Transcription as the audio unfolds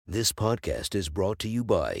This podcast is brought to you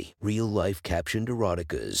by Real Life Captioned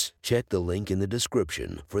Eroticas. Check the link in the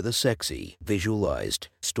description for the sexy, visualized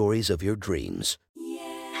stories of your dreams.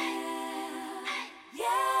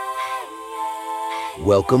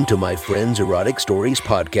 Welcome to my friend's Erotic Stories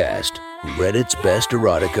podcast, Reddit's Best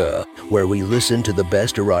Erotica, where we listen to the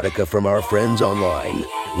best erotica from our friends online.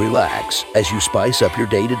 Relax as you spice up your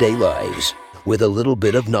day-to-day lives with a little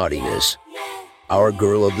bit of naughtiness. Our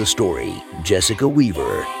girl of the story, Jessica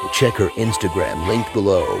Weaver. Check her Instagram link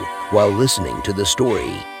below while listening to the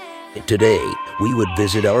story. Today, we would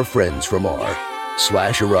visit our friends from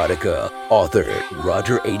r/erotica. Author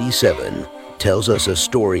Roger87 tells us a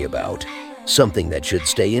story about something that should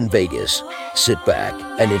stay in Vegas. Sit back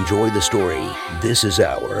and enjoy the story. This is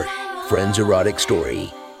our friend's erotic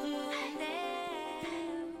story.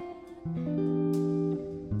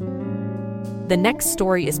 The next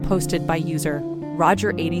story is posted by user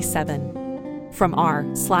Roger87 from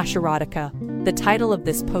r/erotica. The title of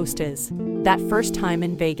this post is That First Time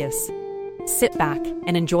in Vegas. Sit back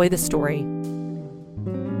and enjoy the story.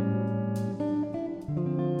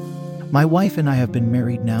 My wife and I have been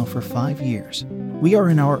married now for 5 years. We are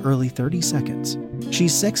in our early 32nds.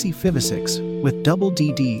 She's sexy 56 with double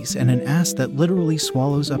DDs and an ass that literally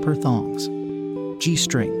swallows up her thongs.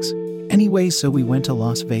 G-strings. Anyway, so we went to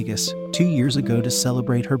Las Vegas 2 years ago to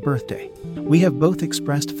celebrate her birthday. We have both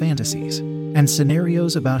expressed fantasies and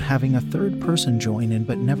scenarios about having a third person join in,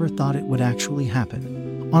 but never thought it would actually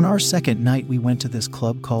happen. On our second night, we went to this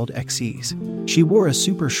club called XE's. She wore a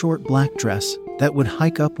super short black dress that would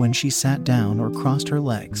hike up when she sat down or crossed her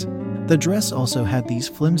legs. The dress also had these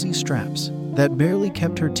flimsy straps that barely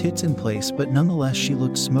kept her tits in place, but nonetheless she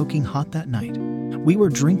looked smoking hot that night. We were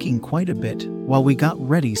drinking quite a bit while we got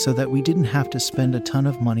ready so that we didn't have to spend a ton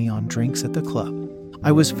of money on drinks at the club.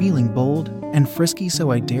 I was feeling bold and frisky,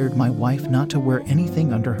 so I dared my wife not to wear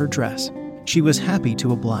anything under her dress. She was happy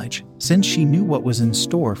to oblige, since she knew what was in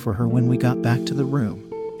store for her when we got back to the room.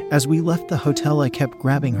 As we left the hotel, I kept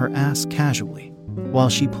grabbing her ass casually, while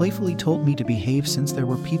she playfully told me to behave since there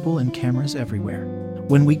were people and cameras everywhere.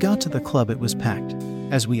 When we got to the club, it was packed,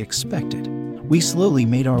 as we expected. We slowly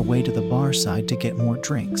made our way to the bar side to get more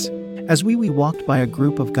drinks. As we walked by a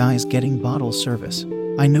group of guys getting bottle service,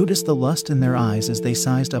 I noticed the lust in their eyes as they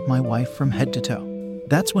sized up my wife from head to toe.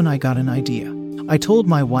 That's when I got an idea. I told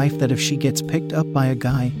my wife that if she gets picked up by a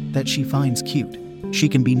guy that she finds cute, she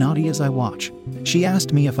can be naughty as I watch. She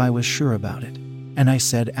asked me if I was sure about it, and I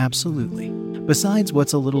said absolutely. Besides,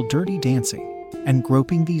 what's a little dirty dancing and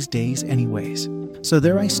groping these days anyways? So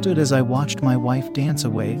there I stood as I watched my wife dance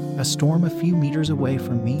away, a storm a few meters away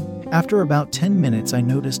from me. After about 10 minutes, I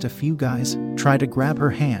noticed a few guys try to grab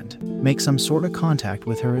her hand, make some sort of contact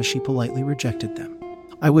with her as she politely rejected them.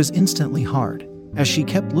 I was instantly hard, as she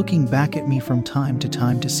kept looking back at me from time to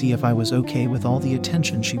time to see if I was okay with all the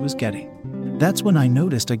attention she was getting. That's when I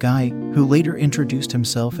noticed a guy, who later introduced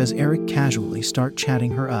himself as Eric, casually start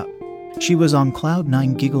chatting her up. She was on cloud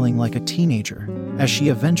 9, giggling like a teenager, as she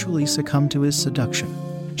eventually succumbed to his seduction.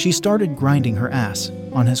 She started grinding her ass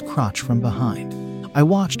on his crotch from behind. I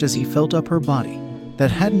watched as he felt up her body,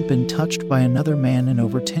 that hadn't been touched by another man in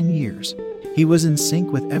over 10 years. He was in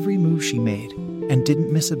sync with every move she made, and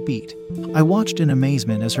didn't miss a beat. I watched in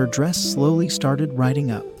amazement as her dress slowly started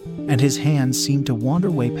riding up, and his hands seemed to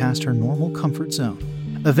wander way past her normal comfort zone.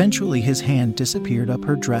 Eventually his hand disappeared up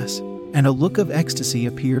her dress, and a look of ecstasy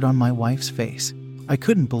appeared on my wife's face. I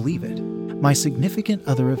couldn't believe it. My significant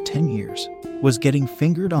other of 10 years was getting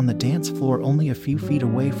fingered on the dance floor only a few feet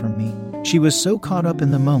away from me. She was so caught up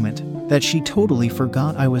in the moment that she totally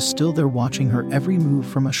forgot I was still there, watching her every move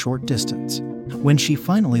from a short distance. When she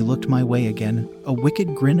finally looked my way again, a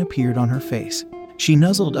wicked grin appeared on her face. She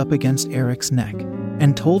nuzzled up against Eric's neck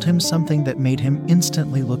and told him something that made him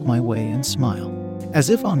instantly look my way and smile. As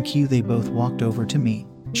if on cue, they both walked over to me.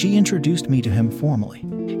 She introduced me to him formally.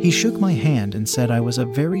 He shook my hand and said I was a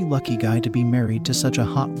very lucky guy to be married to such a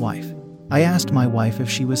hot wife. I asked my wife if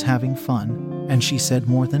she was having fun, and she said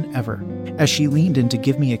more than ever. As she leaned in to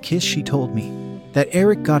give me a kiss, she told me that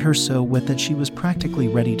Eric got her so wet that she was practically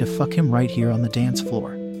ready to fuck him right here on the dance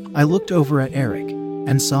floor. I looked over at Eric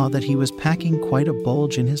and saw that he was packing quite a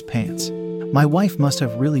bulge in his pants. My wife must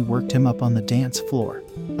have really worked him up on the dance floor.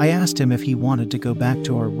 I asked him if he wanted to go back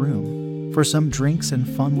to our room for some drinks and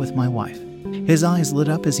fun with my wife. His eyes lit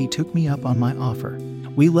up as he took me up on my offer.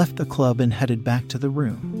 We left the club and headed back to the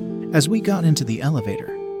room. As we got into the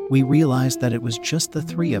elevator, we realized that it was just the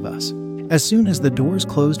three of us. As soon as the doors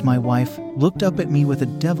closed, my wife looked up at me with a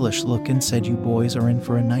devilish look and said, "You boys are in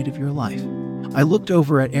for a night of your life." I looked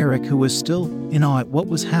over at Eric, who was still in awe at what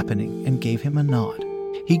was happening, and gave him a nod.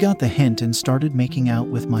 He got the hint and started making out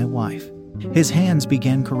with my wife. His hands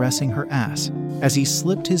began caressing her ass as he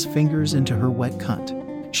slipped his fingers into her wet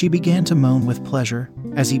cunt. She began to moan with pleasure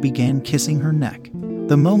as he began kissing her neck.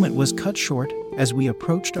 The moment was cut short as we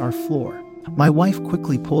approached our floor. My wife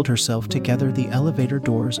quickly pulled herself together. The elevator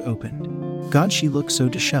doors opened. God, she looked so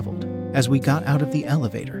disheveled as we got out of the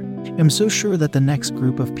elevator. I'm so sure that the next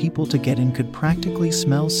group of people to get in could practically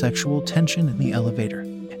smell sexual tension in the elevator.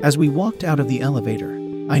 As we walked out of the elevator,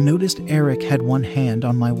 I noticed Eric had one hand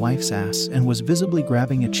on my wife's ass and was visibly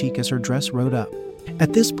grabbing a cheek as her dress rode up.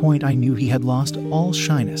 At this point, I knew he had lost all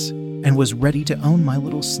shyness and was ready to own my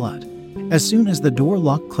little slut. As soon as the door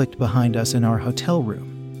lock clicked behind us in our hotel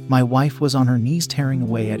room, my wife was on her knees tearing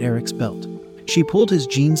away at Eric's belt. She pulled his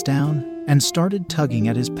jeans down and started tugging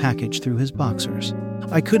at his package through his boxers.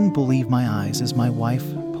 I couldn't believe my eyes as my wife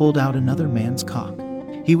pulled out another man's cock.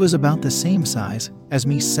 He was about the same size as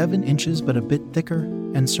me, 7 inches, but a bit thicker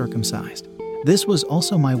and circumcised. This was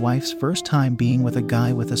also my wife's first time being with a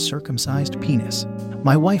guy with a circumcised penis.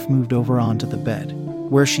 My wife moved over onto the bed,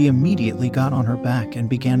 where she immediately got on her back and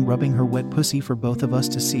began rubbing her wet pussy for both of us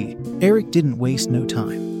to see. Eric didn't waste no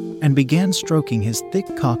time and began stroking his thick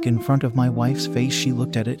cock in front of my wife's face. She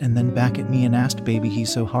looked at it and then back at me and asked, "Baby,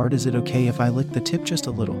 he's so hard, is it okay if I lick the tip just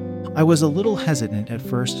a little?" I was a little hesitant at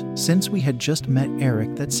first since we had just met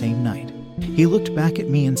Eric that same night. He looked back at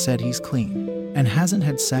me and said he's clean and hasn't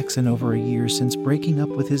had sex in over a year since breaking up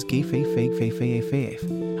with his gay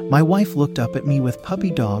fafe. My wife looked up at me with puppy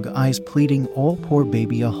dog eyes pleading, "Oh, poor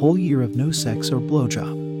baby, a whole year of no sex or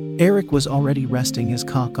blowjob." Eric was already resting his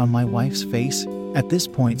cock on my wife's face at this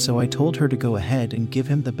point, so I told her to go ahead and give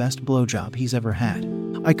him the best blowjob he's ever had.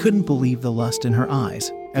 I couldn't believe the lust in her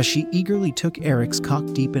eyes as she eagerly took Eric's cock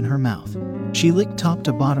deep in her mouth. She licked top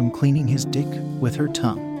to bottom, cleaning his dick with her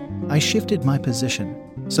tongue. I shifted my position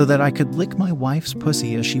so that I could lick my wife's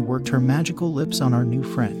pussy as she worked her magical lips on our new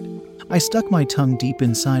friend. I stuck my tongue deep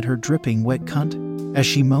inside her dripping wet cunt as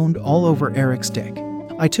she moaned all over Eric's dick.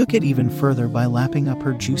 I took it even further by lapping up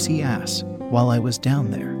her juicy ass while I was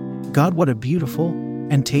down there. God, what a beautiful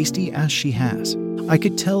and tasty ass she has. I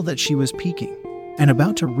could tell that she was peaking and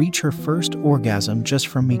about to reach her first orgasm just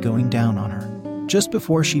from me going down on her. Just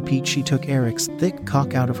before she peaked, she took Eric's thick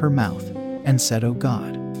cock out of her mouth and said, "Oh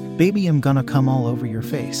God, baby, I'm gonna come all over your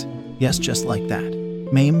face." Yes, just like that.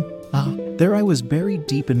 Mame, there I was buried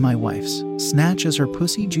deep in my wife's snatch as her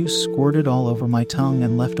pussy juice squirted all over my tongue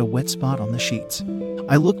and left a wet spot on the sheets.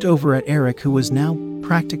 I looked over at Eric, who was now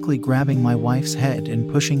practically grabbing my wife's head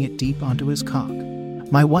and pushing it deep onto his cock.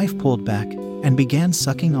 My wife pulled back and began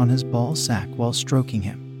sucking on his ball sack while stroking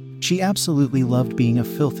him. She absolutely loved being a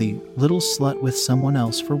filthy little slut with someone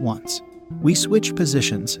else for once. We switched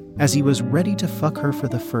positions as he was ready to fuck her for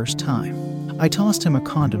the first time. I tossed him a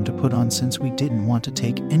condom to put on since we didn't want to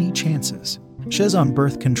take any chances. She's on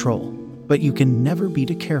birth control, but you can never be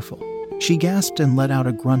too careful. She gasped and let out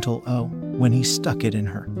a gruntle "oh" when he stuck it in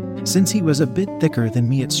her. Since he was a bit thicker than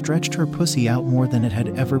me, it stretched her pussy out more than it had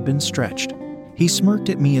ever been stretched. He smirked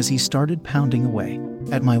at me as he started pounding away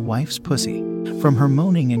at my wife's pussy. From her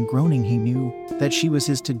moaning and groaning, he knew that she was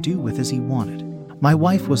his to do with as he wanted. My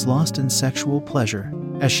wife was lost in sexual pleasure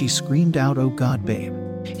as she screamed out, "Oh God, babe.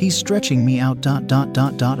 He's stretching me out ... RGH ...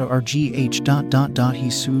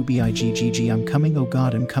 He's so big, I'm coming, oh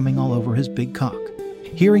God, I'm coming all over his big cock."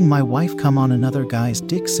 Hearing my wife come on another guy's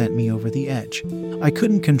dick sent me over the edge. I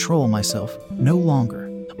couldn't control myself no longer.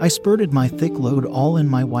 I spurted my thick load all in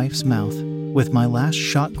my wife's mouth, with my last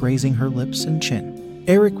shot grazing her lips and chin.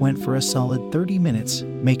 Eric went for a solid 30 minutes,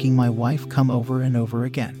 making my wife come over and over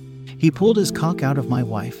again. He pulled his cock out of my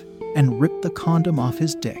wife and ripped the condom off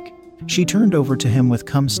his dick. She turned over to him with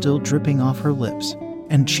cum still dripping off her lips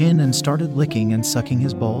and chin and started licking and sucking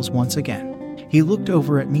his balls once again. He looked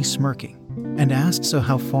over at me smirking and asked, "So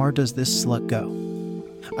how far does this slut go?"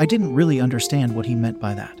 I didn't really understand what he meant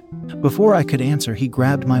by that. Before I could answer, he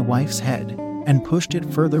grabbed my wife's head and pushed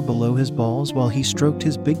it further below his balls while he stroked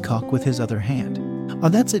his big cock with his other hand. "Oh,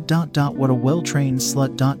 that's it ... What a well-trained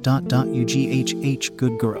slut ... UGHH,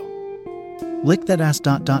 good girl. Lick that ass ...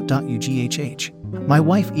 UGHH. My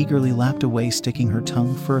wife eagerly lapped away, sticking her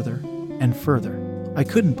tongue further and further. I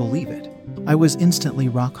couldn't believe it. I was instantly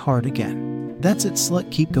rock hard again. "That's it,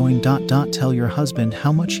 slut, keep going ... Tell your husband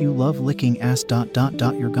how much you love licking ass ...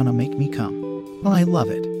 You're gonna make me come. Oh, I love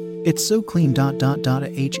it. It's so clean ...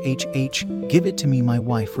 HHH. Give it to me," my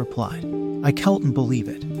wife replied. I couldn't believe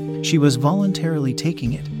it. She was voluntarily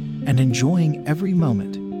taking it and enjoying every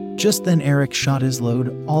moment. Just then Eric shot his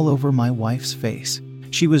load all over my wife's face.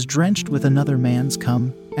 She was drenched with another man's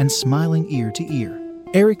cum and smiling ear to ear.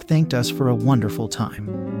 Eric thanked us for a wonderful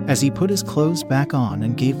time as he put his clothes back on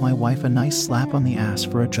and gave my wife a nice slap on the ass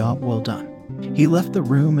for a job well done. He left the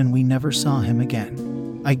room and we never saw him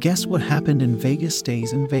again. I guess what happened in Vegas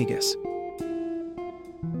stays in Vegas.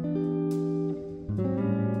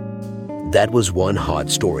 That was one hot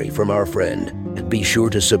story from our friend. Be sure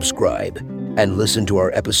to subscribe and listen to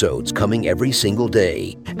our episodes coming every single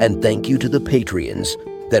day. And thank you to the Patreons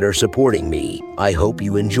that are supporting me. I hope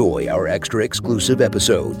you enjoy our extra exclusive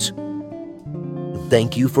episodes.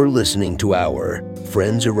 Thank you for listening to our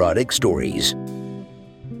Friends Erotic Stories.